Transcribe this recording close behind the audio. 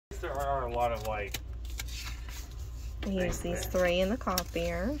there are a lot of like. We use these 3 in the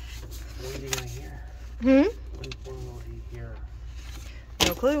copier. What are you gonna hear? What will he hear?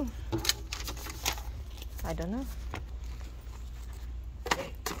 No clue. I don't know.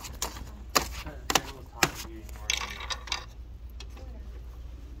 Hey. I will talk to you anymore.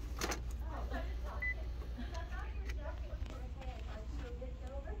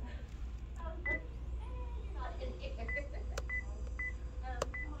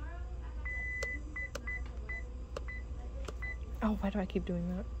 Oh, why do I keep doing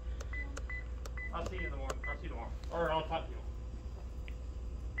that? I'll see you in the morning. I'll see you tomorrow. Or I'll talk to you.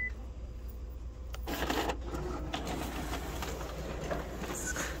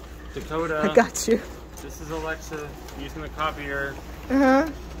 Dakota. I got you. This is Alexa using the copier.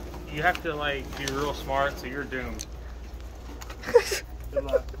 You have to like be real smart, so you're doomed. Good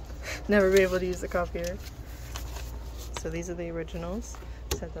luck. Never be able to use the copier. So these are the originals.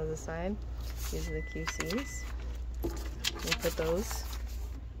 Set those aside. These are the QCs. We put those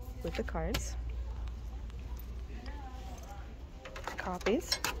with the cards.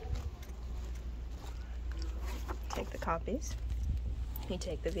 Copies. Take the copies. You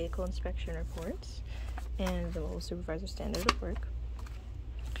take the vehicle inspection reports and the mobile supervisor standard of work.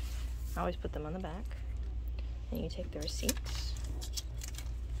 I always put them on the back. And you take the receipts.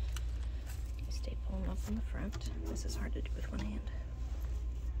 You staple them up on the front. This is hard to do with one hand.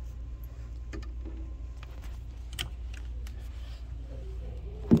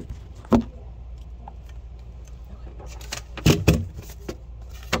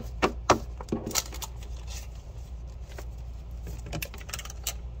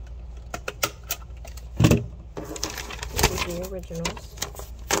 The originals.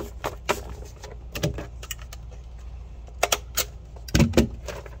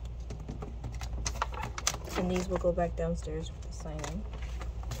 And these will go back downstairs with the sign-in.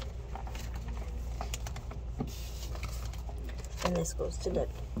 And this goes to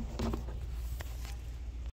Debbie.